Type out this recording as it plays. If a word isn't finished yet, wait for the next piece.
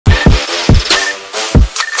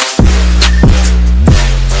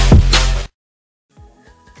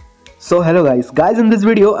So hello guys, in this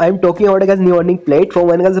video I am talking about guys new earning platform,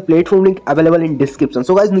 and guys the platform link available in description.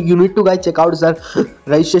 So guys, you need to guys check out the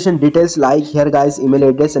registration details like here guys, email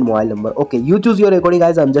address and mobile number. Okay, you choose your recording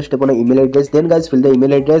guys. I'm just tapping on email address, then guys fill the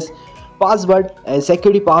email address, password and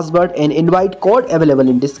security password and invite code available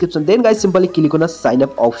in description. Then guys simply click on a sign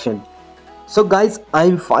up option. So guys,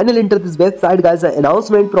 I'm finally entered this website guys. The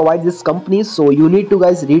announcement provides this company, so you need to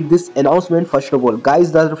guys read this announcement first of all.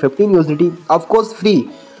 Guys, there are 15 USDT, of course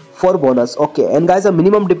free for bonus. Okay, and guys a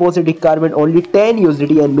minimum deposit requirement only 10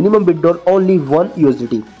 USDT and minimum withdrawal only 1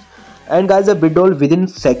 USDT. And guys a withdrawal within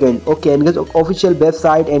second. Okay, and guys official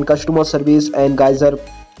website and customer service, and guys are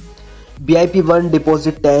VIP 1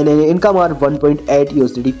 deposit 10 and income are 1.8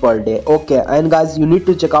 USDT per day. Okay, and guys you need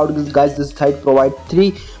to check out this guys. This site provide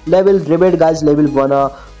 3 level rebate guys. Level 1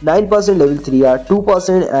 are 9%, level 3 are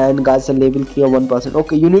 2%, and guys level 3 are 1%.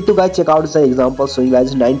 Okay, you need to guys check out the example showing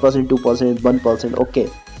guys 9%, 2% and 1%. Okay,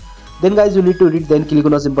 then guys you need to read, then click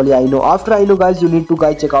on simply I know. After I know guys, you need to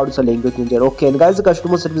guys check out the language changer. Okay, and guys the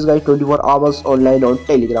customer service guys 24 hours online on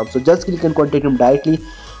Telegram, so just click and contact him directly.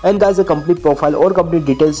 And guys a company profile or company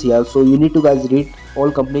details here, so you need to guys read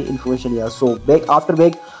all company information here. So back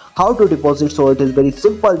how to deposit. So it is very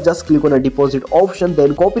simple, just click on a deposit option,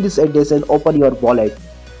 then copy this address and open your wallet.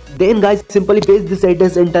 Then guys simply paste this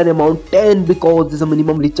address, enter amount 10 because this is a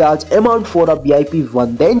minimum recharge amount for a VIP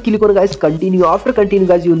 1. Then click on guys continue. After continue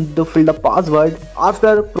guys, you need to fill the password.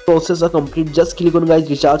 After process are complete, just click on guys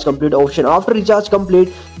recharge complete option. After recharge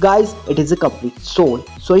complete guys, it is a complete. So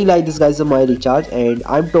like this guys my recharge, and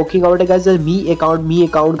I'm talking about guys the me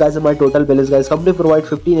account guys. My total balance guys, company provide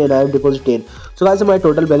 15 and I am deposit 10. So guys my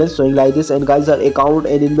total balance showing like this, and guys our account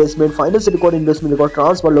and investment, finance record, investment record,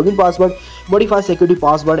 transfer, login password, modify security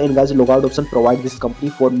password, and guys logout option provide this company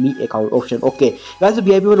for me account option. Okay guys, the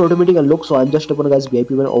VIP 1 automatic unlock, so I'm just open guys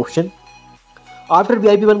VIP 1 option. After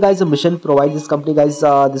VIP 1 guys, the mission provide this company guys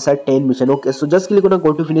this are 10 mission. Okay, so just click on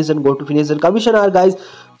go to finish and commission are guys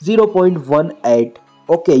 0.18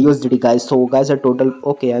 okay USDT guys. So guys a total.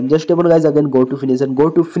 Okay, I'm just able guys again go to finish and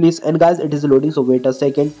guys it is loading, so wait a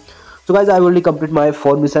second. So guys I already complete my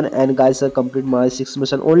 4 mission, and guys I complete my 6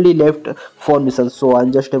 mission, only left 4 missions. So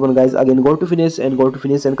I'm just able guys again go to finish and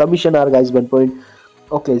commission are guys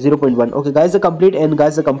 0.1. Okay guys I complete, and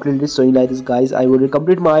guys I complete this showing like this guys. I already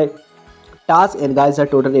complete my task, and guys our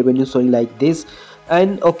total revenue showing like this.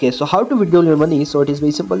 And okay, so how to withdraw your money? So it is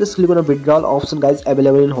very simple, just click on a withdrawal option guys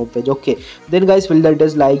available in homepage. Okay, then guys fill the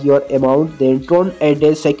address like your amount, then turn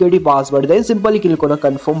address, security password, then simply click on a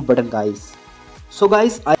confirm button guys. So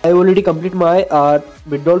guys I already complete my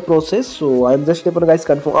withdrawal process, so I'm just able guys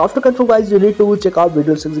confirm. After confirm guys, you need to check out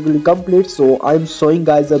withdrawal successfully complete. So I'm showing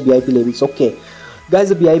guys the VIP levels. Okay guys,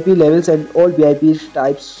 the VIP levels and all VIP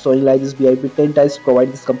types showing like this. VIP 10 types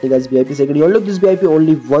provide this company guys. VIP second, you unlock this VIP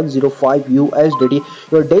only 105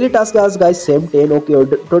 USDT. Your daily task guys same 10. Okay, your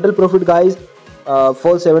total profit guys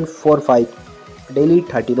 4745, daily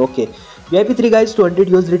 13. Okay, VIP 3 guys 200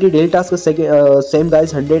 USDT, daily task same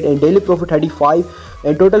guys 100, and daily profit 35,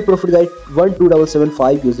 and total profit guys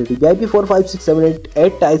 12775 USDT. VIP 4 5 6 7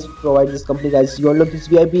 8 types provide this company guys. You unlock this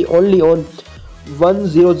VIP only on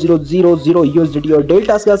 10000 USDT. Your daily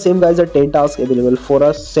task are same guys are 10 tasks available for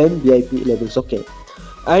us same VIP levels. Okay,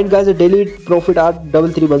 and guys the daily profit are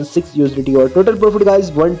 3316 USDT. Or total profit guys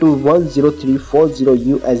 1210340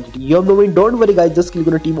 USDT. You have no win, don't worry guys, just click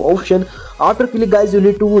on the team option. After click guys, you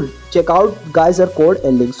need to check out guys our code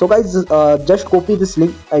and link. So guys just copy this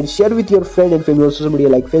link and share with your friend and family on social media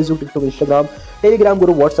like Facebook, TikTok, Instagram, Telegram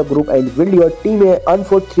group, WhatsApp group, and build your team a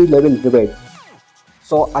unfold 3 level rebate.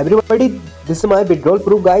 So everybody, this is my withdrawal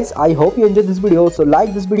proof guys. I hope you enjoyed this video, so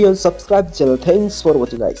like this video and subscribe the channel. Thanks for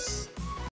watching guys.